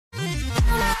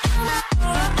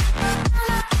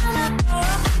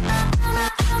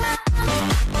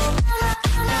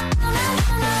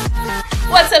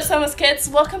Somos Kids,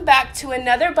 welcome back to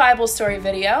another Bible story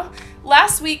video.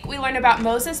 Last week we learned about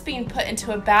Moses being put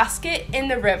into a basket in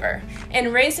the river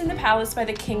and raised in the palace by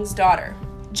the king's daughter.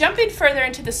 Jumping further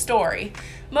into the story,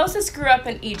 Moses grew up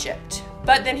in Egypt,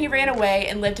 but then he ran away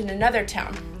and lived in another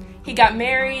town. He got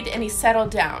married and he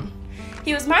settled down.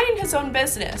 He was minding his own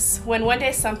business when one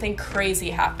day something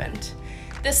crazy happened.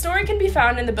 This story can be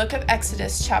found in the book of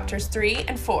Exodus chapters 3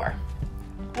 and 4.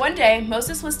 One day,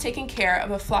 Moses was taking care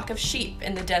of a flock of sheep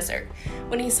in the desert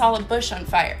when he saw a bush on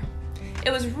fire.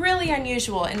 It was really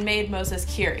unusual and made Moses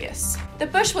curious. The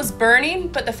bush was burning,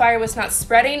 but the fire was not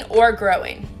spreading or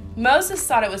growing. Moses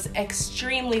thought it was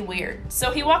extremely weird,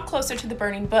 so he walked closer to the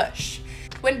burning bush.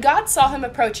 When God saw him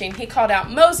approaching, he called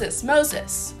out, "Moses,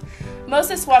 Moses!"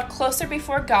 Moses walked closer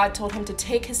before God told him to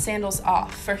take his sandals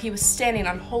off, for he was standing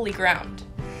on holy ground.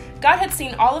 God had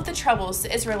seen all of the troubles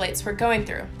the Israelites were going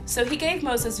through, so he gave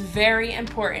Moses very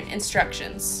important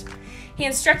instructions. He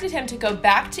instructed him to go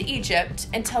back to Egypt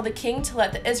and tell the king to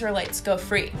let the Israelites go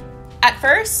free. At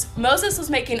first, Moses was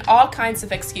making all kinds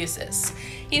of excuses.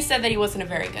 He said that he wasn't a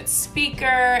very good speaker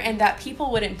and that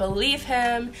people wouldn't believe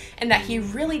him and that he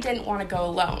really didn't want to go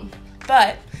alone.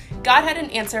 But God had an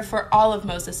answer for all of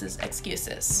Moses'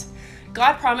 excuses.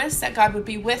 God promised that God would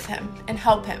be with him and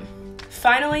help him.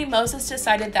 Finally, Moses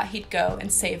decided that he'd go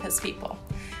and save his people.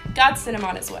 God sent him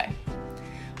on his way.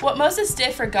 What Moses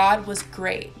did for God was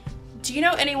great. Do you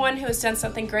know anyone who has done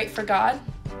something great for God?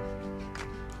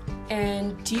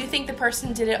 And do you think the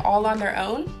person did it all on their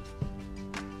own?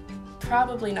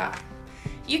 Probably not.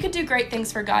 You could do great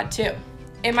things for God too.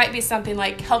 It might be something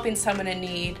like helping someone in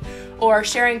need or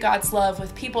sharing God's love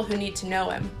with people who need to know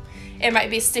him. It might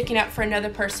be sticking up for another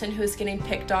person who is getting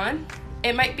picked on.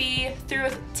 It might be through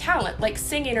talent like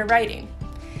singing or writing.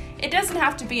 It doesn't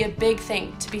have to be a big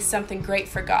thing to be something great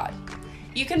for God.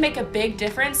 You can make a big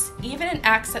difference even in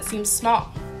acts that seem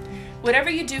small.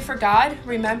 Whatever you do for God,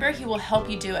 remember He will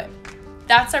help you do it.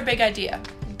 That's our big idea.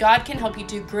 God can help you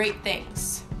do great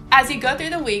things. As you go through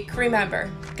the week,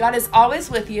 remember, God is always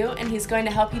with you and He's going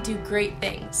to help you do great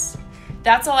things.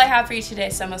 That's all I have for you today,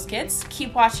 Somos Kids.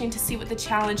 Keep watching to see what the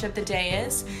challenge of the day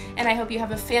is, and I hope you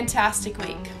have a fantastic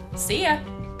week. See ya!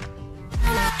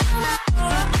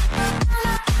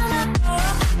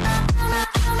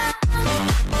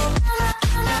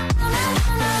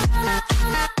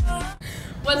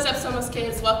 What's up, Somos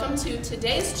Kids? Welcome to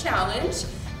today's challenge.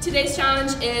 Today's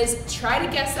challenge is try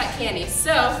to guess that candy.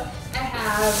 So, I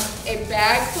have a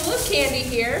bag full of candy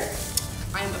here.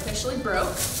 I am officially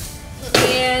broke.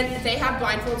 And they have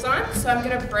blindfolds on, so I'm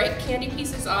gonna break candy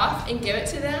pieces off and give it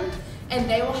to them, and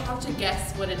they will have to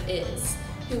guess what it is.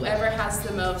 Whoever has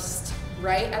the most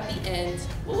right at the end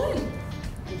will win.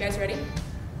 You guys ready?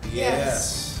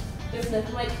 Yes. There's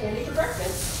nothing like candy for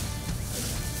breakfast.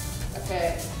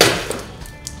 Okay.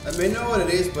 I may know what it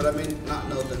is, but I may not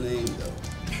know the name though.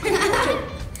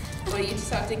 Well, you just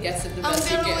have to guess it the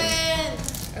best you I'm can. gonna win.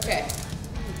 Okay.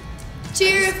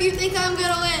 Cheer if you think I'm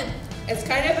gonna win. It's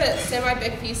kind of a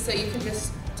semi-big piece, so you can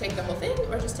just take the whole thing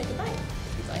or just take a bite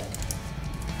if you'd like.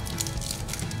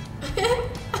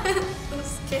 I'm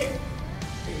scared.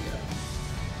 There you go.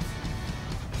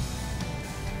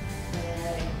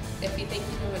 Alright. If you think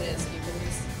you know what it is, you can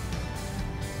just...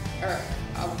 Or,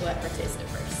 I'll let her taste it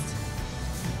first.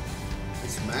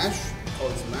 It's mash? Oh,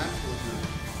 it's mash?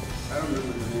 I don't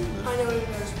remember the name of I it. know what it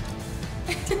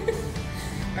is.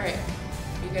 Alright.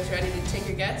 You guys ready to take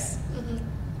your guess?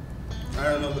 I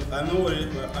don't know, but I know what it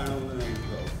is, but I don't know the name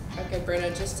though. Okay, Bruno,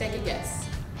 just take a guess.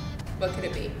 What could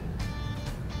it be?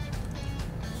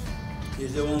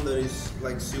 It's the one that is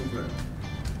like silver.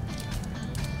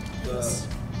 No.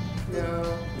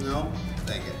 No?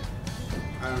 Dang it.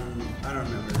 I don't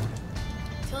remember.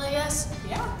 Can I guess?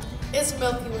 Yeah. It's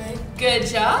Milky Way. Good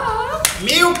job!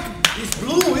 Milk! It's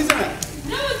blue, isn't it?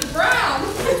 No, it's brown!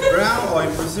 It's brown? Oh,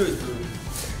 in Brazil it's blue.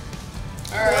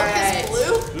 Alright. Milk is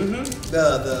blue? Mm-hmm. The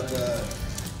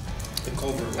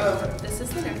cover. Oh, Whatever. this is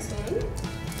the next one.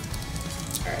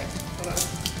 Alright, hold on.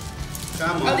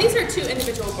 Come on. Oh, these are two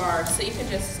individual bars, so you can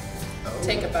just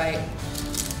take a bite.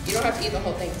 You don't have to eat the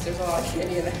whole thing because there's a lot of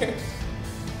candy in there.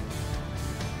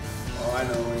 Oh, I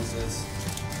know what it says.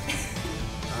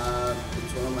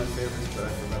 It's one of my favorites, but I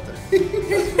forgot that.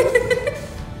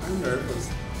 I'm nervous.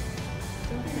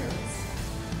 Don't be nervous.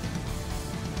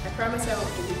 I promise I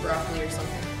won't give you broccoli or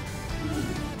something.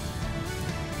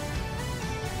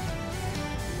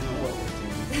 No, what was it?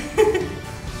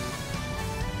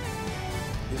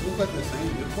 It looks like the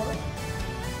same milk bar?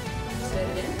 Say it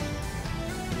again?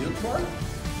 Milk bar?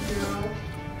 No.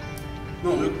 No,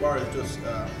 milk bar is just,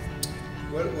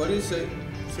 what do you say?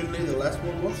 Finley, the last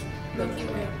one was? Milky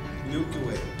Way. Milky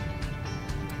Way.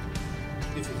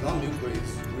 If it's not Milky Way,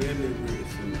 it's really, really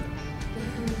similar.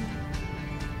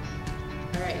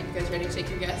 All right, you guys ready to take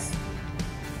your guess?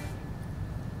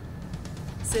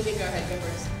 Sydney, go ahead, go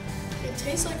first. It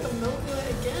tastes like a Milky Way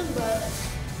again, but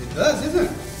It does, isn't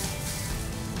it?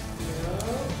 No.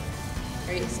 All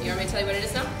right, so you want me to tell you what it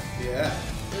is now? Yeah.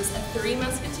 It was a Three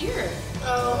Musketeer.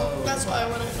 oh, that's why I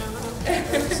wouldn't know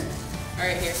that. All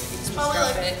right, here, you can Probably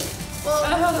drop like- it. Well,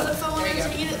 Oh, what if I there wanted you to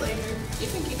go. eat it later? You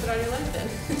can keep it on your leg then.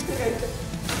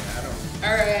 I don't.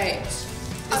 All right.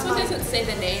 This one doesn't say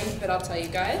the name, but I'll tell you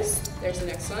guys. There's the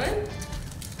next one.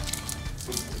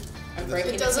 I'm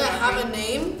breaking It this doesn't one have open. a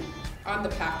name. On the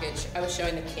package. I was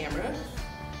showing the camera.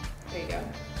 There you go.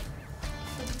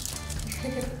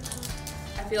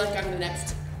 I feel like I'm the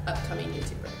next upcoming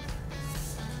YouTuber.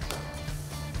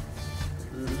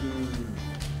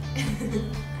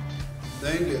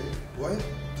 Dang it. Why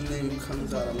the name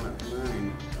comes out of my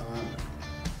mind?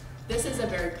 This is a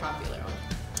very popular one.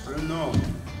 I don't know.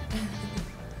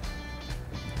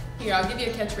 Here, I'll give you a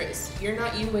catchphrase. You're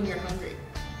not you when you're hungry.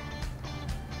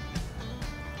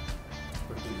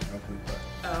 What did you help me with?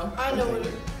 Oh. I know what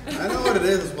it I know what it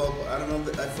is as well, but I don't know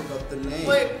that I forgot the name.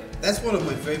 Wait. That's one of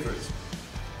my favorites.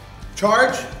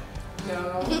 Charge?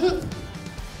 No.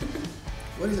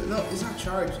 What is it? No, it's not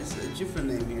charge. It's a different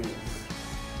name here.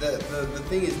 The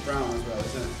thing is brown as well,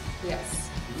 isn't it? Yes.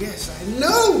 Yes, I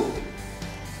know!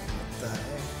 What the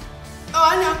heck? Oh,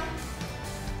 I know.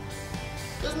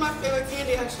 This is my favorite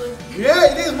candy, actually.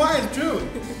 Yeah, it is mine too.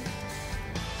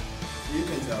 You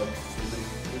can tell.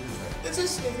 It's a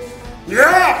Snickers bar.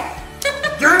 Yeah!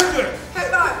 Drink it!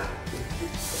 Hey, bye.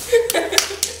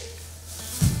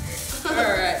 All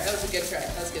right, that was a good try.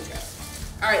 That was a good try.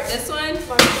 All right, this one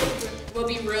My favorite. will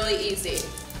be really easy.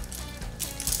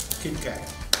 Kit Kat.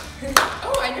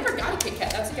 Oh, I never got a Kit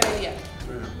Kat. That's a good idea.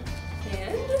 Yeah.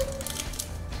 And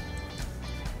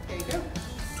there you go.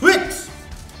 Twix!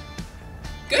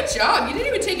 Good job. You didn't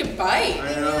even take a bite. I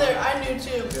Me know. neither. I knew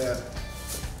too. Yeah,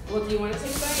 Well, do you want to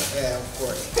take a bite? yeah, of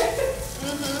course.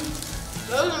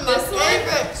 Those are my This one?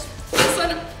 favorites. This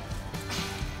one,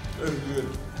 That's good.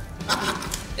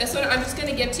 this one, I'm just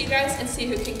gonna give to you guys and see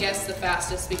who can guess the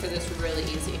fastest because it's really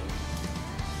easy.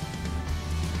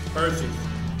 Hershey's.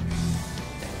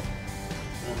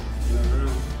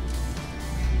 No.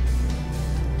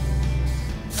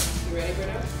 You ready,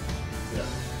 Bruno? Yeah.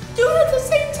 Do it at the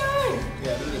same time.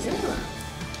 Yeah, do this. Yeah.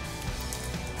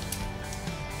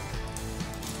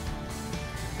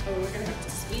 Oh, we're gonna have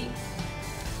to speak.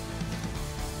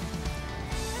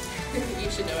 You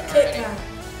should know it Kit already. Kat.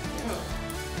 No.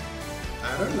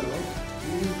 I don't know.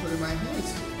 You didn't put it in my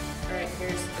hands. All right,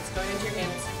 it's going into your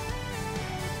hands.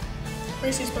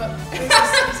 Reese's Puff.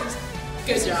 Reese's.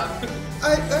 Good job.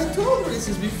 I told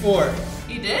Reese's before.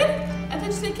 You did? I thought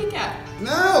you said Kit Kat.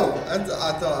 No, I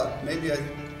thought maybe I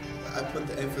put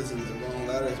the emphasis in the wrong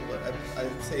letters, but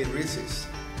I say Reese's.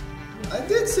 I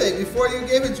did say before you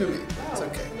gave it to me. It's Wow.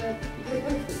 okay.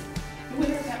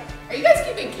 Are you guys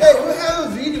keeping Hey, count? we have a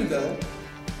video though.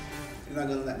 You're not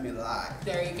gonna let me lie.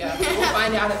 There you go. We'll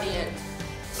find out at the end.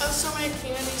 I have so many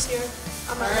candies here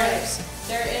on my All right. legs.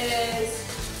 There is.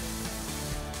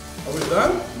 Are we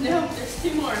done? No, there's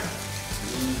two more.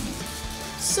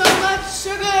 So much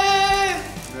sugar!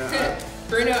 Yeah.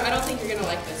 Bruno, I don't think you're gonna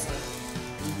like this one.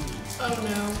 Oh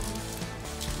no.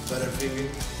 Butterfinger.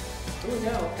 Oh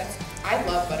no, I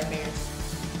love Butterfingers.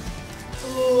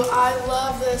 Ooh, I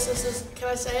love this. This is, can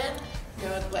I say it? No,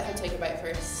 let him take a bite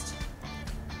first.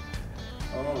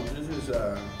 Oh, this is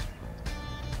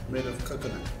made of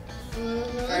coconut.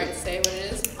 Mm-hmm. All right, say what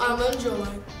it is. I'm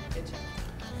enjoying. Good job.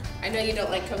 I know you don't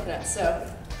like coconut, so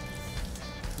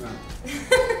No.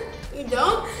 You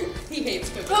don't? he hates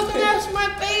coconut. Coconut's my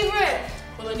favorite.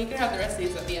 Well, then you can have the rest of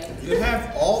these at the end. You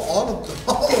have all of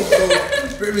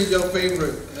those. Pretty your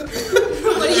favorite.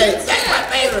 What do you Hey, say? that's my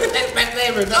favorite. That's my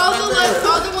favorite. That's All my the, favorite.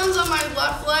 all the ones on my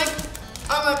left leg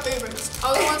are my favorites.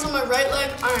 All the ones on my right leg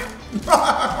aren't.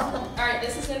 All right,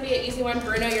 this is gonna be an easy one.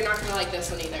 Bruno, you're not gonna like this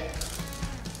one either.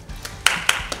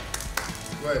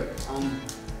 Wait,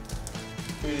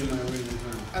 feeding my reason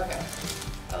now. Okay,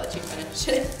 I'll let you finish.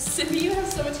 Cindy, you have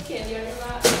so much candy on your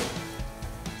lap.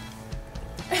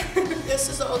 This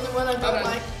is the only one I Hold don't on.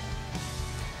 like.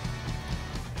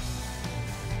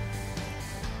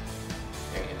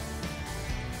 There you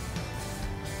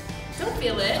go. Don't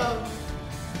feel it. Oh.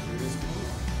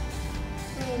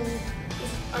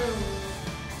 I don't know.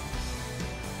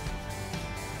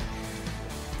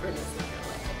 Bruno's not gonna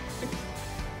like it.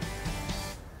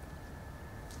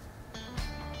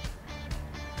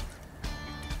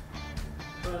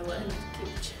 I'm gonna let him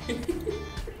keep chewing.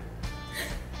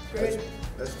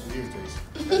 That's weird taste.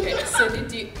 Okay, so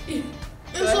did you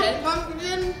Go ahead.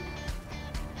 Pumpkin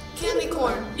candy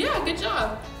corn. Yeah, good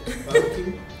job.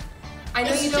 Pumpkin? I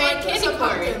know It's you don't like shaped as candy a corn.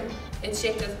 pumpkin. It's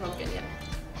shaped as a pumpkin, yeah.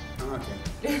 Oh,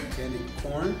 okay. Candy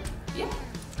corn? Yeah.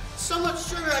 So much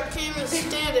sugar I can't even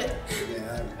stand it.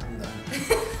 Yeah, I'm done.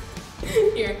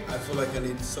 Here. I feel like I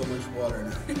need so much water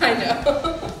now. I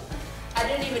know. I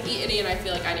didn't even eat any and I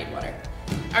feel like I need water.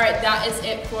 Alright, that is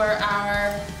it for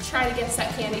our Try to Guess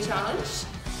That Candy challenge.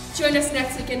 Join us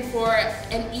next weekend for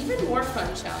an even more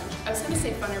fun challenge. I was going to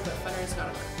say funner, but funner is not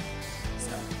a word.